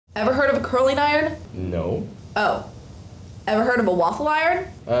Ever heard of a curling iron? No. Oh. Ever heard of a waffle iron?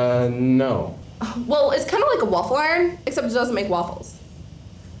 No. Well, it's kind of like a waffle iron, except it doesn't make waffles.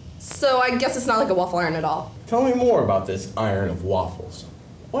 So I guess it's not like a waffle iron at all. Tell me more about this iron of waffles.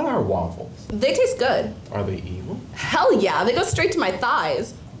 What are waffles? They taste good. Are they evil? Hell yeah, they go straight to my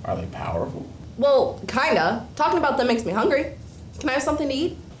thighs. Are they powerful? Well, kinda. Talking about them makes me hungry. Can I have something to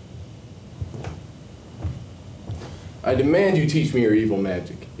eat? I demand you teach me your evil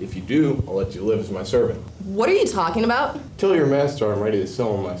magic. If you do, I'll let you live as my servant. What are you talking about? Tell your master I'm ready to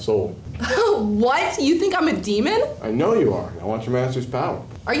sell him my soul. What? You think I'm a demon? I know you are, and I want your master's power.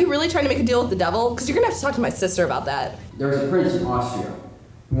 Are you really trying to make a deal with the devil? Because you're gonna have to talk to my sister about that. There is a prince in Austria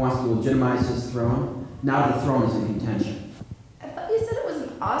who wants to legitimize his throne. Now the throne is in contention. I thought you said it was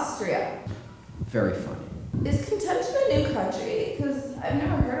in Austria. Very funny. Is contention a new country? Because I've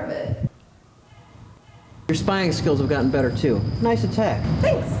never heard of it. Your spying skills have gotten better too. Nice attack.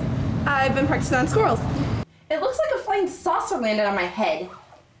 Thanks. I've been practicing on squirrels. It looks like a flying saucer landed on my head.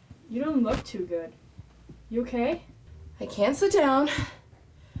 You don't look too good. You okay? I can't sit down.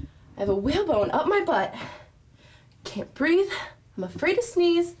 I have a whalebone up my butt. Can't breathe. I'm afraid to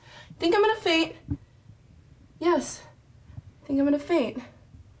sneeze. Think I'm gonna faint. Yes. Think I'm gonna faint.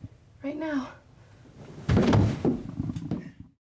 Right now.